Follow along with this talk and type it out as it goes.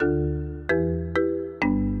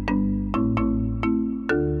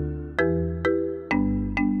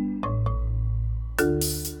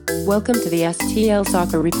Welcome to the STL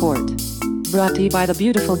Soccer Report. Brought to you by the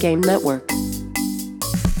Beautiful Game Network.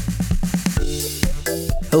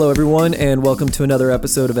 Hello everyone, and welcome to another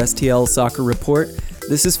episode of STL Soccer Report.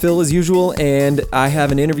 This is Phil as usual, and I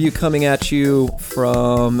have an interview coming at you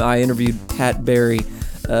I interviewed Pat Barry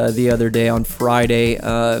the other day on Friday,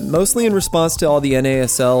 mostly in response to all the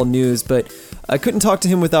NASL news, but I couldn't talk to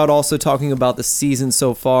him without also talking about the season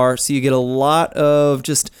so far, so you get a lot of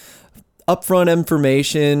just upfront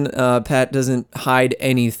information. Pat doesn't hide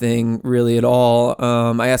anything really at all.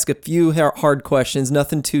 I ask a few hard questions,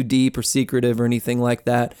 nothing too deep or secretive or anything like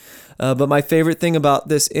that. But my favorite thing about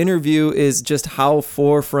this interview is just how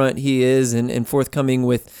forefront he is and forthcoming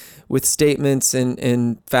with statements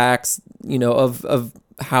and facts, you know, of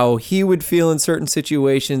how he would feel in certain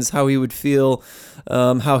situations, how he would feel,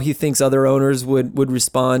 how he thinks other owners would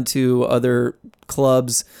respond to other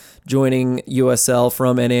clubs joining USL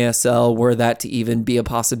from NASL, were that to even be a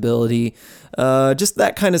possibility, just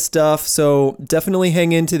that kind of stuff. So definitely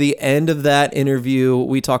hang in to the end of that interview.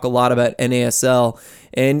 We talk a lot about NASL,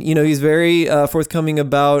 and you know, he's very forthcoming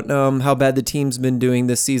about how bad the team's been doing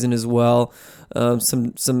this season as well.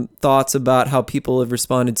 Some thoughts about how people have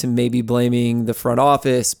responded to maybe blaming the front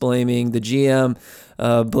office, blaming the GM,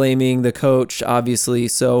 blaming the coach, obviously.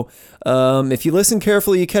 So if you listen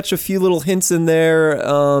carefully, you catch a few little hints in there.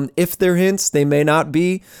 If they're hints, they may not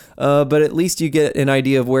be, but at least you get an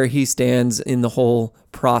idea of where he stands in the whole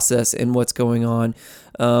process and what's going on.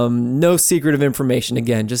 No secretive information,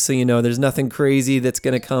 again, just so you know. There's nothing crazy that's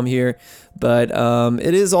going to come here, but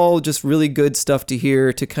it is all just really good stuff to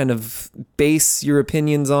hear, to kind of base your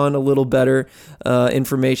opinions on a little better,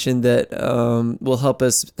 information that will help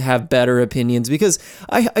us have better opinions, because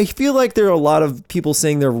I feel like there are a lot of people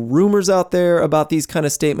saying there are rumors out there about these kind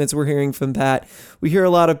of statements we're hearing from Pat. We hear a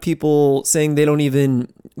lot of people saying they don't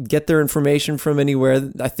even get their information from anywhere.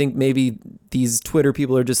 I think maybe these Twitter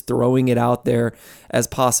people are just throwing it out there as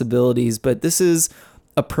possibilities, but this is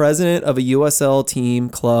a president of a USL team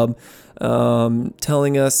club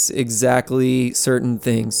telling us exactly certain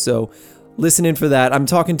things. So listen in for that. I'm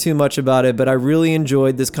talking too much about it, but I really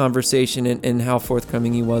enjoyed this conversation and how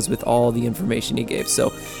forthcoming he was with all the information he gave.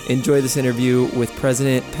 So enjoy this interview with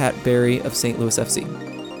President Pat Barry of St. Louis FC.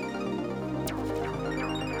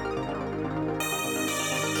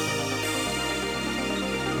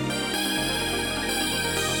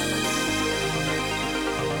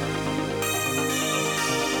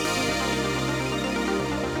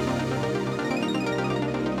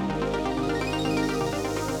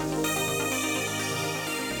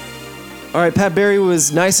 All right, Pat Barry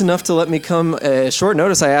was nice enough to let me come short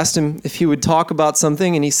notice. I asked him if he would talk about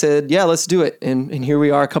something, and he said, yeah, let's do it. And here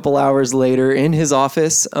we are a couple hours later in his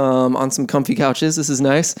office on some comfy couches. This is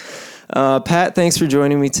nice. Pat, thanks for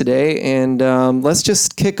joining me today. And let's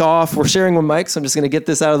just kick off. We're sharing one mic, so I'm just going to get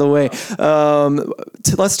this out of the way.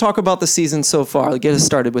 Let's talk about the season so far. Get us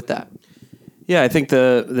started with that. Yeah, I think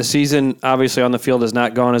the season obviously on the field has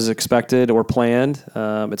not gone as expected or planned.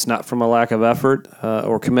 It's not from a lack of effort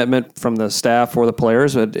or commitment from the staff or the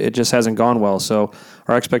players. It just hasn't gone well. So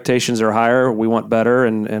our expectations are higher. We want better,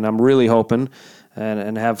 and I'm really hoping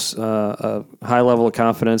and have a high level of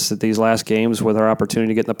confidence that these last games with our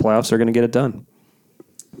opportunity to get in the playoffs are going to get it done.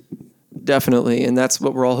 Definitely, and that's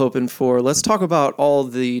what we're all hoping for. Let's talk about all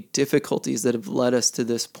the difficulties that have led us to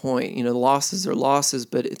this point. You know, losses are losses,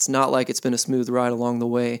 but it's not like it's been a smooth ride along the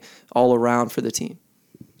way all around for the team.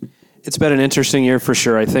 It's been an interesting year for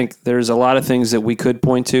sure. I think there's a lot of things that we could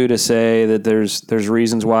point to say that there's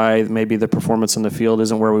reasons why maybe the performance on the field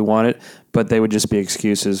isn't where we want it, but they would just be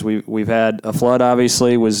excuses. We've had a flood,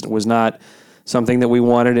 obviously, was not something that we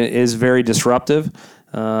wanted. It is very disruptive.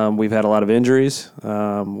 We've had a lot of injuries.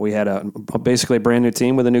 We had basically a brand new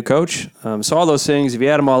team with a new coach. So all those things, if you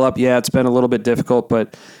add them all up, yeah, it's been a little bit difficult,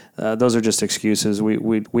 but those are just excuses.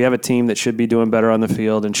 We have a team that should be doing better on the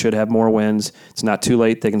field and should have more wins. It's not too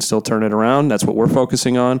late. They can still turn it around. That's what we're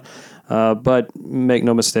focusing on. But make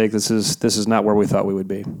no mistake, this is not where we thought we would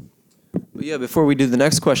be. But yeah, before we do the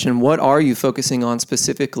next question, what are you focusing on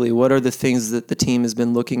specifically? What are the things that the team has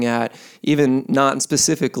been looking at? Even not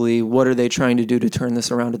specifically, what are they trying to do to turn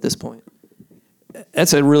this around at this point?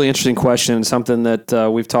 That's a really interesting question, something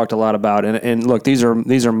that we've talked a lot about. And look, these are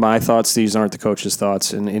my thoughts. These aren't the coach's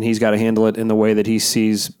thoughts. And he's got to handle it in the way that he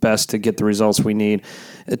sees best to get the results we need.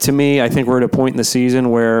 To me, I think we're at a point in the season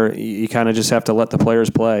where you kind of just have to let the players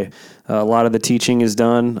play. A lot of the teaching is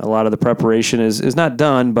done. A lot of the preparation is not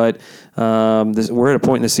done, but we're at a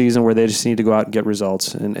point in the season where they just need to go out and get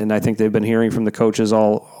results. And I think they've been hearing from the coaches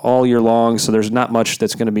all year long, so there's not much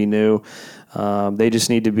that's going to be new. They just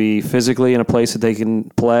need to be physically in a place that they can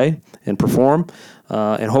play and perform,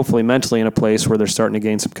 and hopefully mentally in a place where they're starting to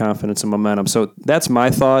gain some confidence and momentum. So that's my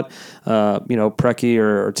thought. Preki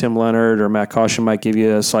or Tim Leonard or Matt Caution might give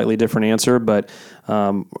you a slightly different answer, but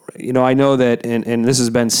I know that, and this has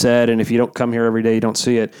been said, and if you don't come here every day, you don't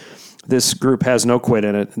see it. This group has no quit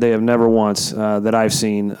in it. They have never once, that I've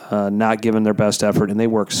seen, not given their best effort, and they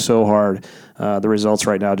work so hard. The results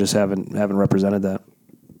right now just haven't represented that.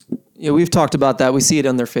 Yeah, we've talked about that. We see it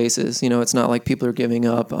on their faces. It's not like people are giving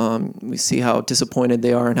up. We see how disappointed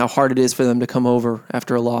they are and how hard it is for them to come over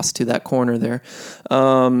after a loss to that corner there.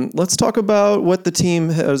 Let's talk about what the team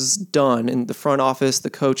has done in the front office, the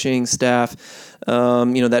coaching staff.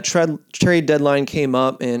 That trade deadline came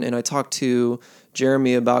up, and I talked to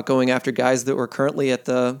Jeremy about going after guys that were currently at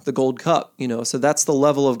the Gold Cup, so that's the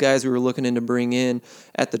level of guys we were looking in to bring in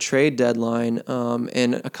at the trade deadline,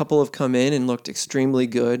 and a couple have come in and looked extremely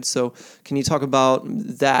good. So can you talk about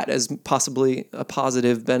that as possibly a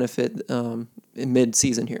positive benefit in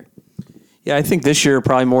mid-season here? Yeah, I think this year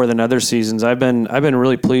probably more than other seasons. I've been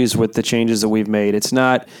really pleased with the changes that we've made. It's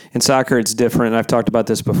not in soccer; it's different. And I've talked about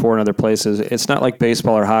this before in other places. It's not like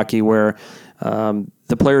baseball or hockey where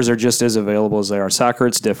the players are just as available as they are. Soccer,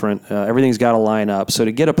 it's different. Everything's got to line up. So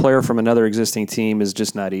to get a player from another existing team is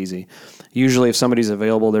just not easy. Usually if somebody's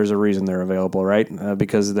available, there's a reason they're available, right?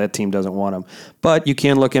 Because that team doesn't want them. But you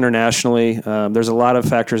can look internationally. There's a lot of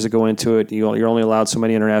factors that go into it. You're only allowed so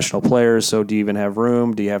many international players, so do you even have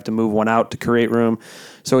room? Do you have to move one out to create room?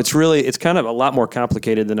 So it's kind of a lot more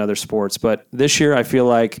complicated than other sports. But this year I feel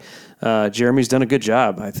like Jeremy's done a good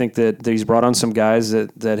job. I think that he's brought on some guys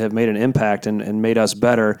that have made an impact and made us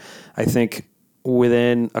better. I think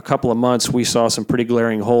within a couple of months, we saw some pretty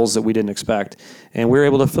glaring holes that we didn't expect. And we were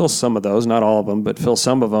able to fill some of those, not all of them, but fill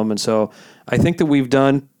some of them. And so I think that we've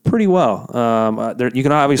done pretty well. You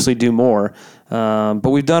can obviously do more, but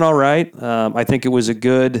we've done all right. I think it was a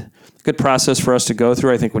good process for us to go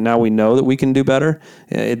through. I think now we know that we can do better.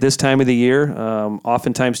 At this time of the year,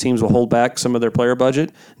 oftentimes teams will hold back some of their player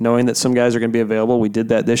budget, knowing that some guys are going to be available. We did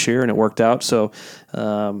that this year, and it worked out. So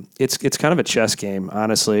it's kind of a chess game,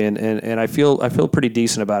 honestly, and I feel pretty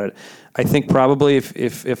decent about it. I think probably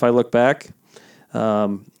if I look back,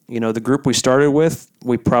 the group we started with,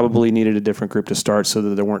 we probably needed a different group to start so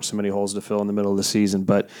that there weren't so many holes to fill in the middle of the season.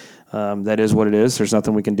 But that is what it is. There's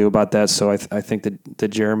nothing we can do about that. So I think that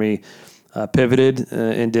Jeremy pivoted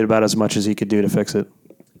and did about as much as he could do to fix it.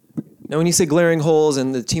 Now, when you say glaring holes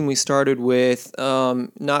and the team we started with,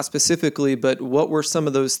 not specifically, but what were some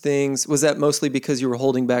of those things? Was that mostly because you were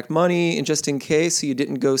holding back money and just in case so you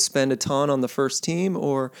didn't go spend a ton on the first team,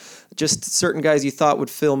 or just certain guys you thought would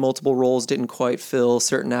fill multiple roles didn't quite fill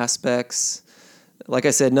certain aspects? Like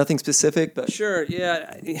I said, nothing specific, but sure,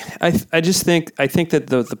 yeah. I think that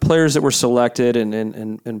the players that were selected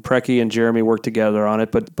and Preki and Jeremy worked together on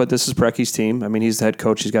it, but this is Preki's team. I mean, he's the head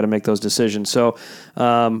coach; he's got to make those decisions. So,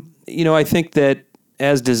 I think that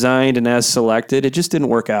as designed and as selected, it just didn't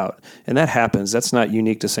work out, and that happens. That's not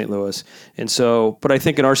unique to St. Louis. And so, but I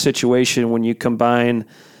think in our situation, when you combine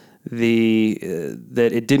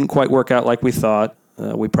that it didn't quite work out like we thought,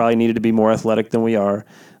 we probably needed to be more athletic than we are.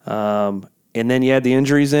 And then you add the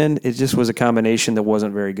injuries in, it just was a combination that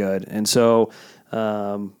wasn't very good. And so,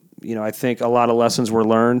 I think a lot of lessons were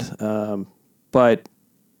learned. But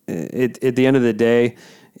at the end of the day,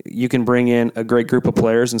 you can bring in a great group of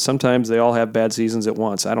players, and sometimes they all have bad seasons at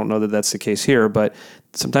once. I don't know that that's the case here, but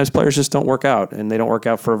sometimes players just don't work out, and they don't work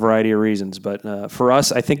out for a variety of reasons. But for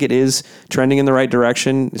us, I think it is trending in the right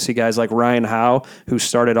direction. You see guys like Ryan Howe, who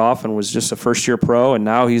started off and was just a first-year pro, and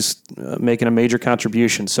now he's making a major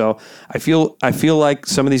contribution. So I feel like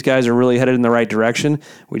some of these guys are really headed in the right direction.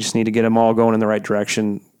 We just need to get them all going in the right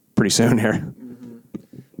direction pretty soon here.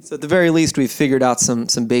 So at the very least, we've figured out some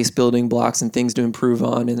base building blocks and things to improve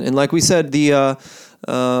on. And like we said, the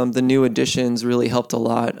new additions really helped a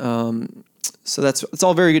lot. So it's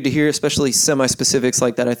all very good to hear, especially semi-specifics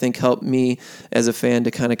like that, I think helped me as a fan to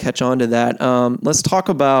kind of catch on to that. Let's talk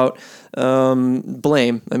about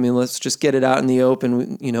blame. I mean, let's just get it out in the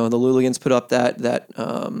open. The Luligans put up that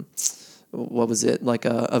what was it, like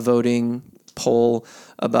a voting poll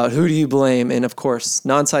about who do you blame, and of course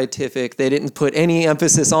non-scientific. They didn't put any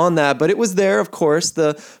emphasis on that, but it was there, of course,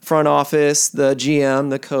 the front office, the GM,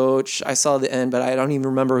 the coach. I saw the end, but I don't even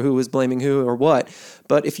remember who was blaming who or what.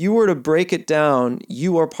 But if you were to break it down,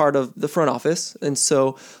 you are part of the front office, and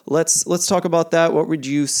so let's talk about that. What would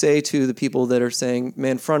you say to the people that are saying,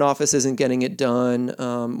 man, front office isn't getting it done?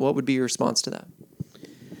 What would be your response to that?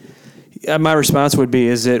 My response would be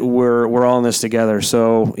is that we're all in this together.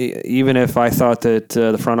 So even if I thought that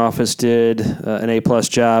the front office did an A+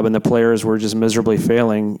 job and the players were just miserably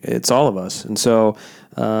failing, it's all of us. And so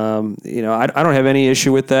I don't have any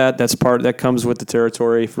issue with that. That comes with the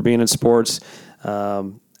territory for being in sports.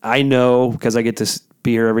 I know, because I get to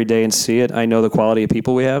be here every day and see it, I know the quality of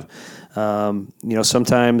people we have.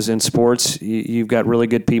 Sometimes in sports you've got really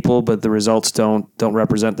good people, but the results don't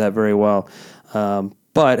represent that very well.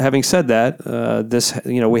 But having said that,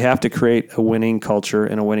 we have to create a winning culture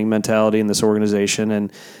and a winning mentality in this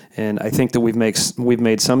organization, and I think that we've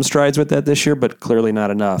made some strides with that this year, but clearly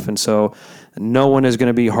not enough. And so, no one is going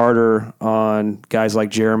to be harder on guys like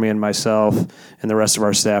Jeremy and myself and the rest of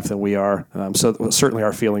our staff than we are. So certainly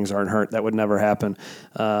our feelings aren't hurt. That would never happen.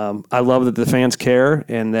 I love that the fans care,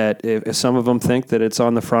 and that if some of them think that it's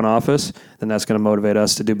on the front office, then that's going to motivate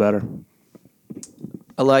us to do better.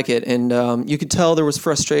 I like it, and you could tell there was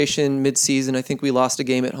frustration mid-season. I think we lost a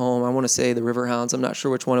game at home. I want to say the Riverhounds. I'm not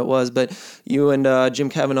sure which one it was, but you and Jim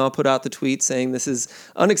Kavanaugh put out the tweet saying this is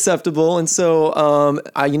unacceptable. And so,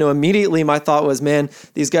 immediately my thought was, man,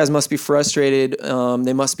 these guys must be frustrated.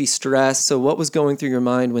 They must be stressed. So, what was going through your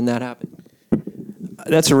mind when that happened?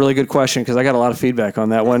 That's a really good question, because I got a lot of feedback on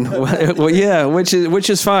that one. Well, yeah, which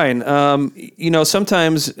is fine.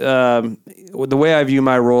 Sometimes the way I view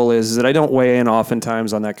my role is that I don't weigh in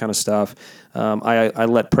oftentimes on that kind of stuff. I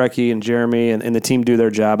let Preki and Jeremy and the team do their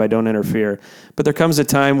job. I don't interfere. But there comes a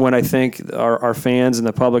time when I think our fans and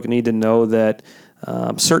the public need to know that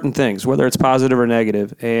certain things, whether it's positive or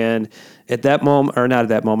negative. And at that moment, or not at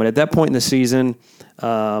that moment, at that point in the season,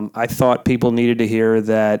 I thought people needed to hear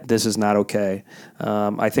that this is not okay.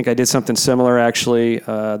 I think I did something similar actually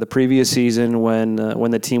the previous season when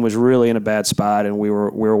the team was really in a bad spot and we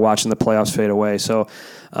were watching the playoffs fade away. So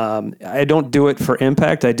I don't do it for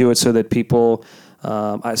impact. I do it so that people.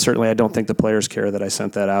 I don't think the players care that I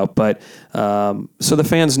sent that out, but so the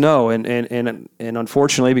fans know, and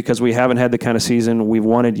unfortunately, because we haven't had the kind of season we've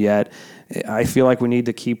wanted yet, I feel like we need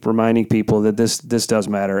to keep reminding people that this does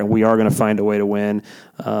matter, and we are going to find a way to win.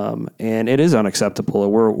 And it is unacceptable.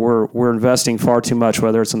 We're investing far too much,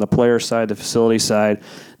 whether it's on the player side, the facility side,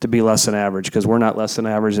 to be less than average, because we're not less than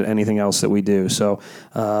average at anything else that we do. So,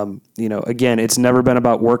 again, it's never been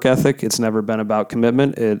about work ethic. It's never been about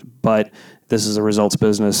commitment. But this is a results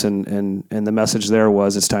business, and the message there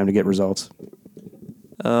was it's time to get results.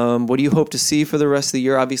 What do you hope to see for the rest of the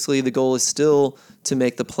year? Obviously, the goal is still to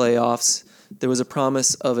make the playoffs. There was a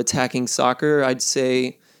promise of attacking soccer. I'd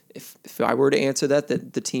say if I were to answer that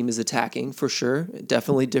the team is attacking for sure.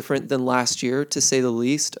 Definitely different than last year, to say the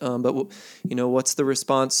least. But what's the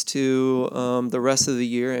response to the rest of the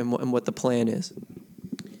year and what the plan is?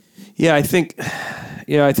 Yeah, I think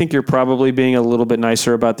you're probably being a little bit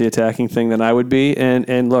nicer about the attacking thing than I would be.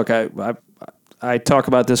 And look, I talk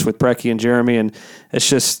about this with Preki and Jeremy, and it's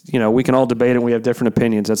just, we can all debate it and we have different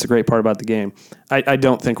opinions. That's the great part about the game. I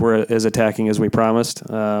don't think we're as attacking as we promised.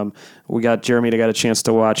 Jeremy got a chance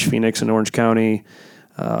to watch Phoenix and Orange County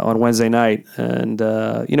on Wednesday night. And,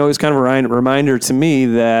 it was kind of a reminder to me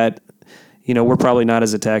that, we're probably not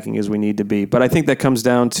as attacking as we need to be. But I think that comes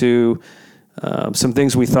down to some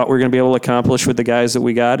things we thought we were going to be able to accomplish with the guys that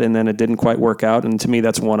we got, and then it didn't quite work out. And to me,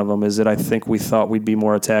 that's one of them, is that I think we thought we'd be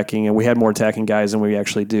more attacking, and we had more attacking guys than we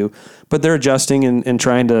actually do. But they're adjusting and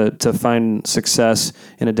trying to find success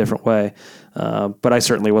in a different way. But I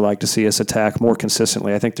certainly would like to see us attack more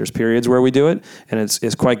consistently. I think there's periods where we do it, and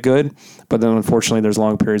it's quite good. But then, unfortunately, there's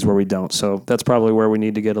long periods where we don't. So that's probably where we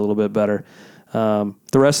need to get a little bit better. The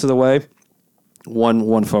rest of the way,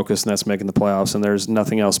 one focus, and that's making the playoffs, and there's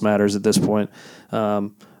nothing else matters at this point.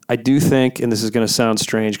 I do think, and this is going to sound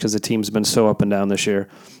strange because the team's been so up and down this year,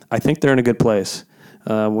 I think they're in a good place.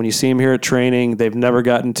 When you see them here at training, they've never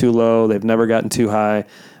gotten too low, they've never gotten too high.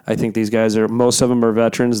 I think these guys most of them are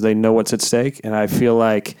veterans. They know what's at stake, and I feel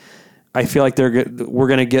like they're good. We're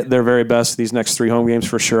going to get their very best these next 3 home games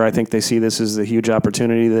for sure. I think they see this as the huge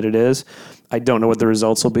opportunity that it is. I don't know what the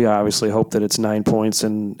results will be. I obviously hope that it's 9 points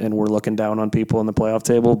and we're looking down on people in the playoff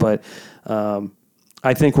table. But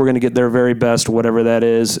I think we're going to get their very best, whatever that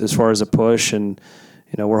is, as far as a push. And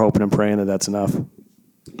we're hoping and praying that that's enough.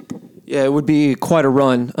 Yeah, it would be quite a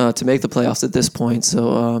run to make the playoffs at this point.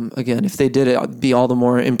 So, again, if they did it, it'd be all the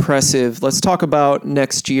more impressive. Let's talk about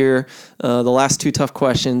next year. The last 2 tough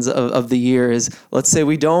questions of the year is, let's say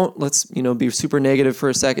we don't, be super negative for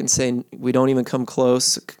a second, saying we don't even come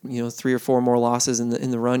close, 3 or 4 more losses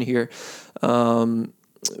in the run here.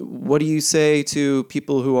 what do you say to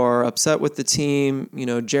people who are upset with the team? You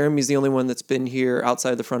know, Jeremy's the only one that's been here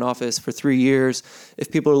outside the front office for 3 years.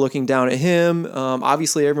 If people are looking down at him,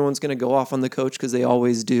 obviously everyone's going to go off on the coach because they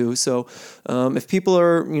always do. So if people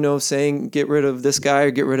are, you know, saying get rid of this guy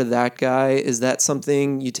or get rid of that guy, is that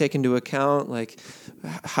something you take into account? Like,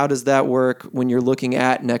 how does that work when you're looking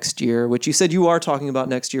at next year, which you said you are talking about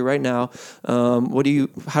next year right now?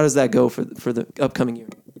 How does that go for the upcoming year?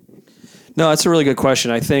 No, that's a really good question.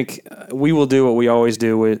 I think we will do what we always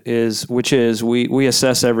do, which is we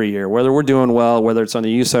assess every year whether we're doing well, whether it's on the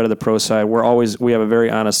youth side or the pro side. We have a very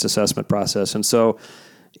honest assessment process, and so,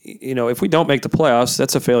 you know, if we don't make the playoffs,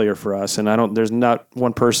 that's a failure for us. And there's not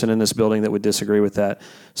one person in this building that would disagree with that.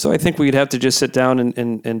 So I think we'd have to just sit down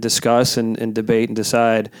and discuss and debate and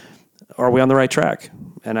decide, are we on the right track?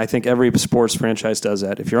 And I think every sports franchise does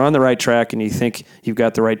that. If you're on the right track and you think you've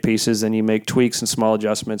got the right pieces, then you make tweaks and small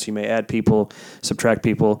adjustments. You may add people, subtract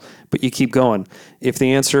people, but you keep going. If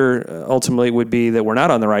the answer ultimately would be that we're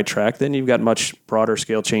not on the right track, then you've got much broader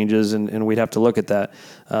scale changes, and we'd have to look at that.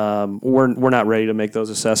 We're not ready to make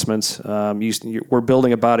those assessments. We're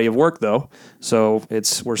building a body of work, though, so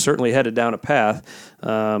we're certainly headed down a path,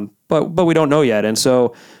 but we don't know yet. And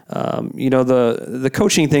so, you know, the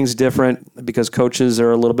coaching thing's different because coaches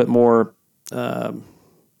are a little bit more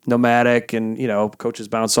nomadic, and, you know, coaches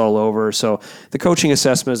bounce all over. So the coaching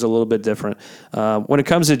assessment is a little bit different. When it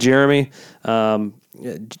comes to Jeremy,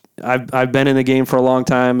 I've been in the game for a long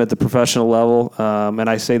time at the professional level, and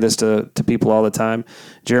I say this to people all the time.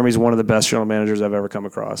 Jeremy's one of the best general managers I've ever come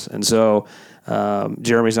across, and so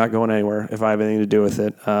Jeremy's not going anywhere if I have anything to do with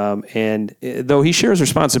it. And though he shares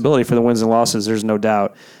responsibility for the wins and losses, there's no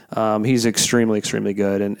doubt he's extremely, extremely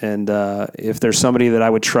good. And if there's somebody that I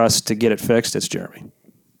would trust to get it fixed, it's Jeremy.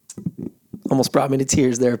 Almost brought me to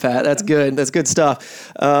tears there, Pat. That's good. That's good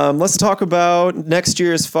stuff. Let's talk about next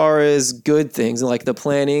year as far as good things, like the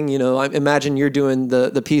planning. You know, I imagine you're doing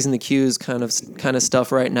the P's and the Q's kind of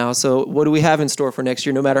stuff right now. So what do we have in store for next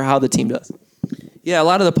year, no matter how the team does? Yeah, a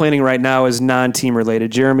lot of the planning right now is non-team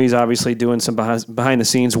related. Jeremy's obviously doing some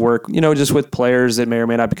behind-the-scenes work, you know, just with players that may or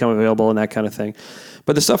may not become available and that kind of thing.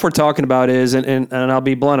 But the stuff we're talking about is, and I'll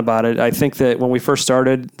be blunt about it, I think that when we first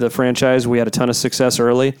started the franchise, we had a ton of success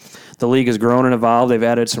early. The league has grown and evolved. They've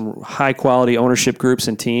added some high-quality ownership groups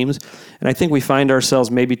and teams. And I think we find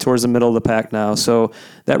ourselves maybe towards the middle of the pack now. So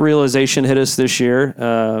that realization hit us this year,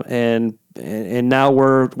 and now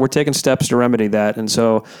we're taking steps to remedy that. And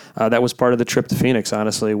so that was part of the trip to Phoenix,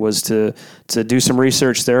 honestly, was to do some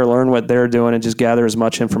research there, learn what they're doing, and just gather as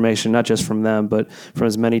much information, not just from them, but from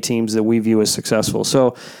as many teams that we view as successful.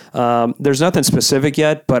 So there's nothing specific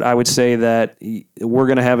yet, but I would say that we're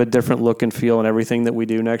going to have a different look and feel in everything that we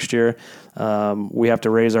do next year. We have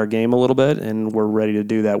to raise our game a little bit, and we're ready to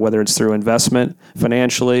do that, whether it's through investment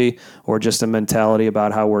financially or just a mentality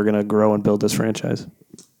about how we're going to grow and build this franchise.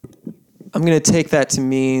 I'm going to take that to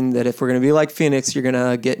mean that if we're going to be like Phoenix, you're going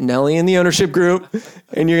to get Nelly in the ownership group,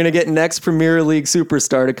 and you're going to get next Premier League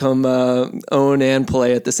superstar to come own and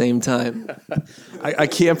play at the same time. I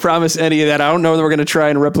can't promise any of that. I don't know that we're going to try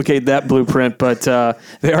and replicate that blueprint, but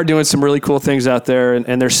they are doing some really cool things out there,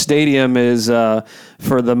 and their stadium is,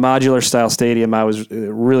 for the modular style stadium, I was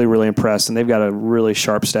really, really impressed, and they've got a really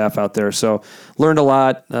sharp staff out there. So learned a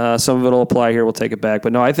lot. Some of it will apply here. We'll take it back.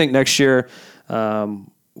 But no, I think next year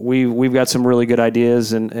we've got some really good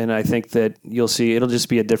ideas, and I think that you'll see it'll just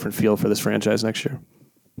be a different feel for this franchise next year.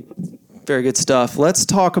 Very good stuff. Let's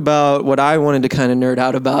talk about what I wanted to kind of nerd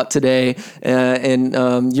out about today. And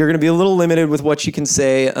you're going to be a little limited with what you can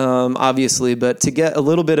say, obviously, but to get a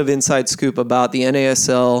little bit of inside scoop about the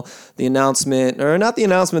NASL, the announcement, or not the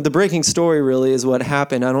announcement, the breaking story really is what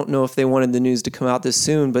happened. I don't know if they wanted the news to come out this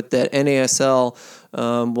soon, but that NASL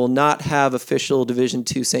will not have official Division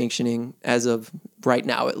II sanctioning as of right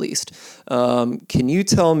now, at least. Can you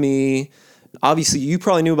tell me... Obviously, you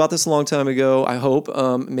probably knew about this a long time ago, I hope.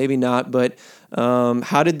 Maybe not, but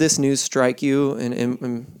how did this news strike you,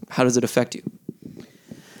 and how does it affect you?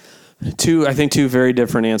 I think two very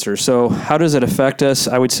different answers. So how does it affect us?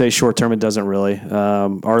 I would say short-term it doesn't really.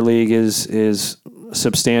 Our league is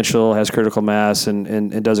substantial, has critical mass,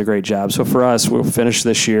 and does a great job. So for us, we'll finish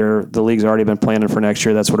this year. The league's already been planning for next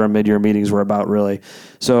year. That's what our mid-year meetings were about, really.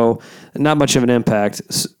 So not much of an impact.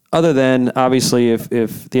 Other than, obviously, if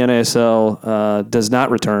the NASL does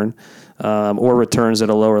not return or returns at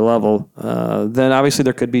a lower level, then obviously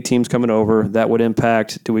there could be teams coming over. That would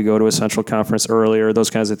impact, do we go to a central conference earlier, those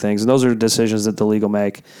kinds of things. And those are decisions that the league will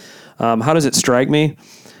make. How does it strike me?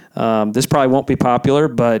 This probably won't be popular,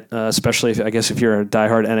 but especially, if you're a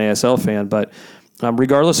diehard NASL fan, but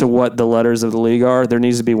regardless of what the letters of the league are, there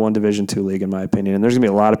needs to be one Division II league, in my opinion. And there's going to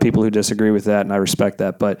be a lot of people who disagree with that, and I respect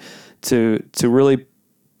that. But to really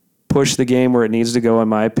push the game where it needs to go, in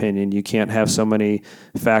my opinion, you can't have so many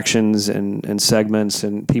factions and segments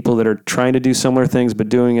and people that are trying to do similar things but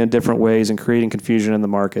doing it in different ways and creating confusion in the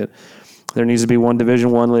market. There needs to be one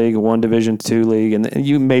Division I league, one Division II league, and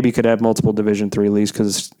you maybe could have multiple Division III leagues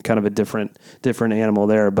because it's kind of a different animal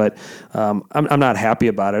there. But I'm not happy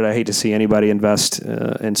about it. I hate to see anybody invest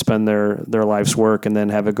and spend their life's work and then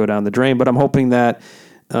have it go down the drain. But I'm hoping that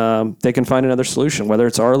they can find another solution, whether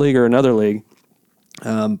it's our league or another league.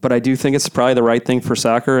 But I do think it's probably the right thing for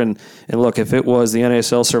soccer. And look, if it was the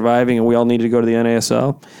NASL surviving and we all needed to go to the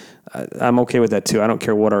NASL, I'm okay with that too. I don't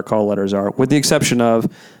care what our call letters are, with the exception of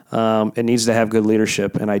it needs to have good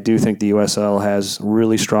leadership. And I do think the USL has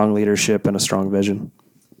really strong leadership and a strong vision.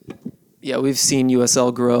 Yeah, we've seen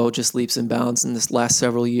USL grow just leaps and bounds in this last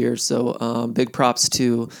several years. So big props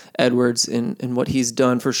to Edwards and what he's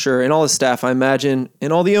done for sure. And all his staff, I imagine,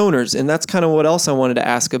 and all the owners. And that's kind of what else I wanted to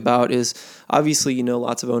ask about is, obviously,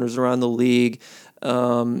 lots of owners around the league.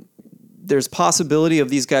 There's possibility of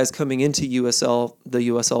these guys coming into the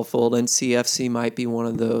USL fold, and CFC might be one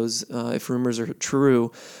of those if rumors are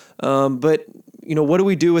true. But what do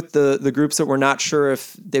we do with the groups that we're not sure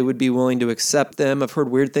if they would be willing to accept them? I've heard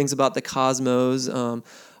weird things about the Cosmos.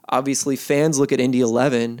 Obviously, fans look at Indy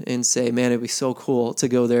 11 and say, man, it'd be so cool to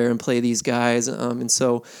go there and play these guys. And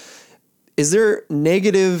so is there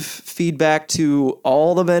negative feedback to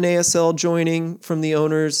all of NASL joining from the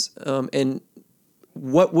owners? And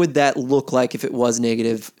what would that look like if it was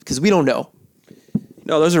negative? Because we don't know.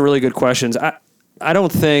 No, those are really good questions. I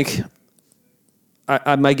don't think...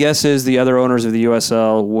 my guess is the other owners of the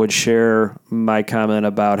USL would share my comment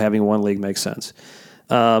about having one league make sense.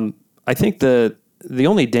 I think the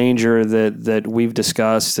only danger that we've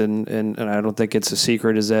discussed, and I don't think it's a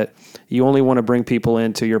secret, is that you only want to bring people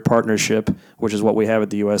into your partnership, which is what we have at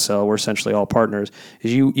the USL. We're essentially all partners.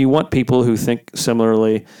 Is you want people who think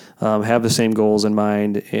similarly, have the same goals in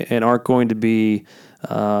mind, and aren't going to be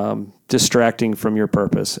distracting from your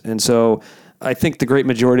purpose. And so I think the great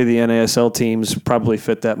majority of the NASL teams probably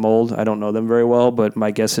fit that mold. I don't know them very well, but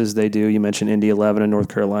my guess is they do. You mentioned Indy 11 in North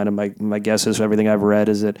Carolina. My guess is, everything I've read,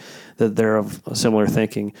 is that they're of similar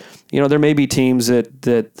thinking. There may be teams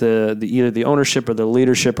that either the ownership or the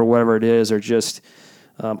leadership or whatever it is are just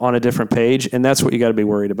on a different page, and that's what you got to be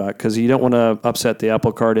worried about, because you don't want to upset the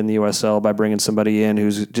apple cart in the USL by bringing somebody in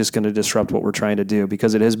who's just going to disrupt what we're trying to do,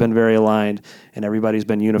 because it has been very aligned and everybody's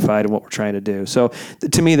been unified in what we're trying to do. So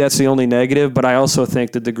to me, that's the only negative, but I also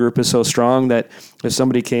think that the group is so strong that if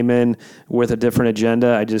somebody came in with a different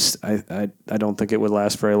agenda, I don't think it would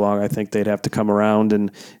last very long. I think they'd have to come around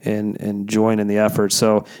and join in the effort.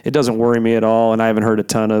 So it doesn't worry me at all, and I haven't heard a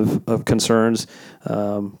ton of concerns.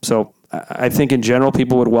 So I think in general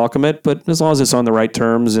people would welcome it, but as long as it's on the right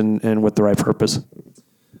terms and with the right purpose.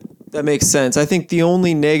 That makes sense. I think the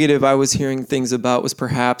only negative I was hearing things about was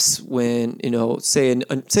perhaps when, say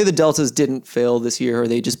the Deltas didn't fail this year, or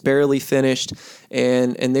they just barely finished,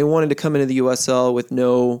 and they wanted to come into the USL with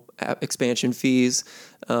no expansion fees,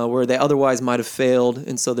 where they otherwise might have failed,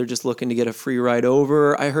 and so they're just looking to get a free ride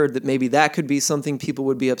over. I heard that maybe that could be something people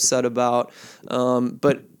would be upset about,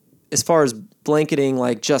 but as far as blanketing,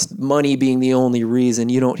 like just money being the only reason,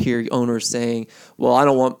 you don't hear owners saying, well, I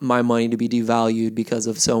don't want my money to be devalued because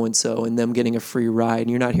of so-and-so and them getting a free ride. And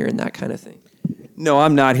you're not hearing that kind of thing. No,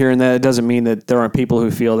 I'm not hearing that. It doesn't mean that there aren't people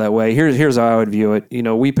who feel that way. Here's how I would view it.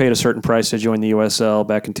 We paid a certain price to join the USL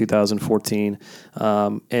back in 2014.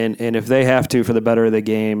 And if they have to, for the better of the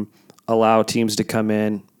game, allow teams to come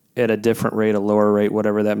in at a different rate, a lower rate,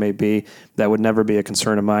 whatever that may be, that would never be a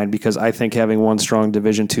concern of mine, because I think having one strong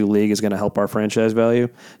Division II league is going to help our franchise value.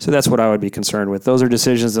 So that's what I would be concerned with. Those are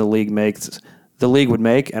decisions the league would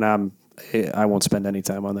make, and I won't spend any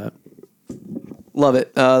time on that. Love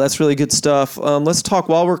it. That's really good stuff. Let's talk,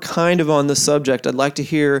 while we're kind of on the subject, I'd like to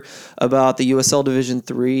hear about the USL Division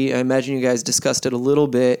III. I imagine you guys discussed it a little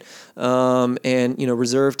bit. And,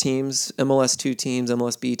 reserve teams, MLS2 teams,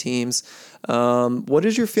 MLSB teams. What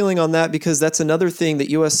is your feeling on that? Because that's another thing that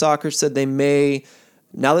US Soccer said they may,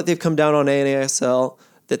 now that they've come down on NASL,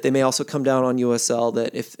 that they may also come down on USL,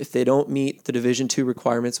 that if they don't meet the Division II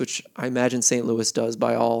requirements, which I imagine St. Louis does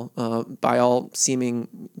by all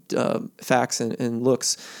seeming facts and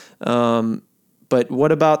looks. But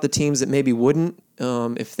what about the teams that maybe wouldn't?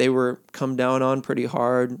 If they were come down on pretty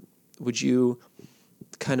hard, would you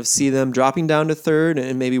kind of see them dropping down to third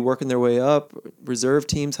and maybe working their way up? Reserve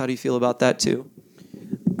teams, how do you feel about that too?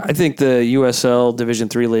 I think the USL Division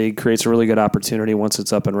III League creates a really good opportunity once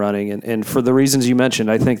it's up and running. And for the reasons you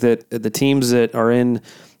mentioned, I think that the teams that are in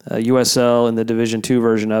USL and the Division II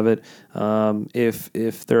version of it,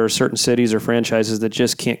 if there are certain cities or franchises that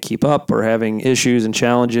just can't keep up or having issues and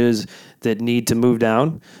challenges that need to move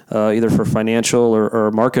down, either for financial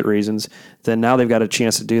or market reasons, then now they've got a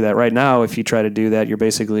chance to do that. Right now, if you try to do that, you're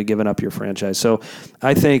basically giving up your franchise. So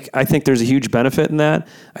I think there's a huge benefit in that.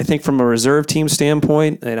 I think from a reserve team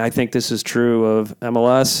standpoint, and I think this is true of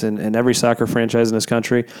MLS and every soccer franchise in this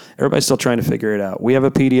country, everybody's still trying to figure it out. We have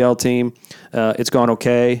a PDL team. It's gone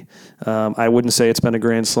okay. I wouldn't say it's been a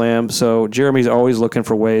grand slam. So Jeremy's always looking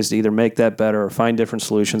for ways to either make that better or find different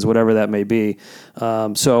solutions, whatever that may be.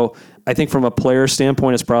 So I think from a player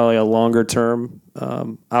standpoint, it's probably a longer-term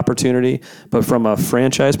opportunity. But from a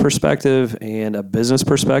franchise perspective and a business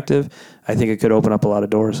perspective, I think it could open up a lot of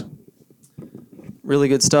doors. Really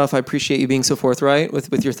good stuff. I appreciate you being so forthright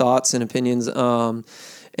with your thoughts and opinions.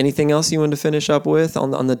 Anything else you wanted to finish up with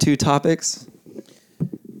on the two topics?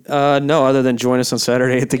 No, other than join us on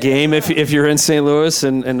Saturday at the game if you're in St. Louis,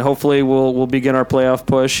 and hopefully we'll begin our playoff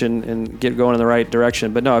push and get going in the right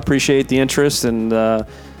direction. But no, I appreciate the interest and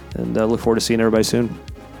look forward to seeing everybody soon.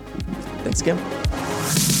 Thanks again.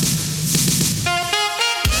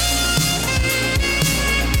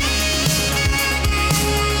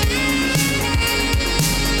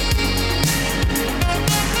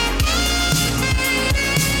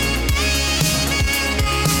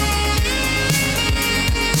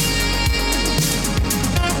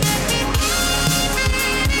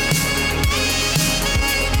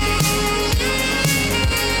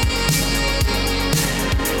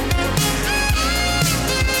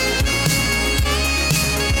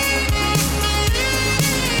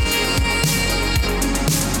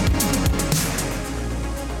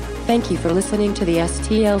 Thank you for listening to the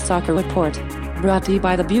STL Soccer Report, brought to you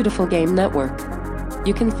by the Beautiful Game Network.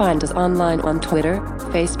 You can find us online on Twitter,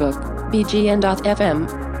 Facebook, bgn.fm,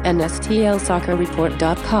 and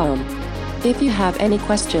stlsoccerreport.com. If you have any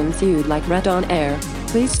questions you'd like read on air,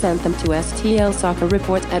 please send them to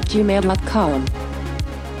stlsoccerreport@gmail.com.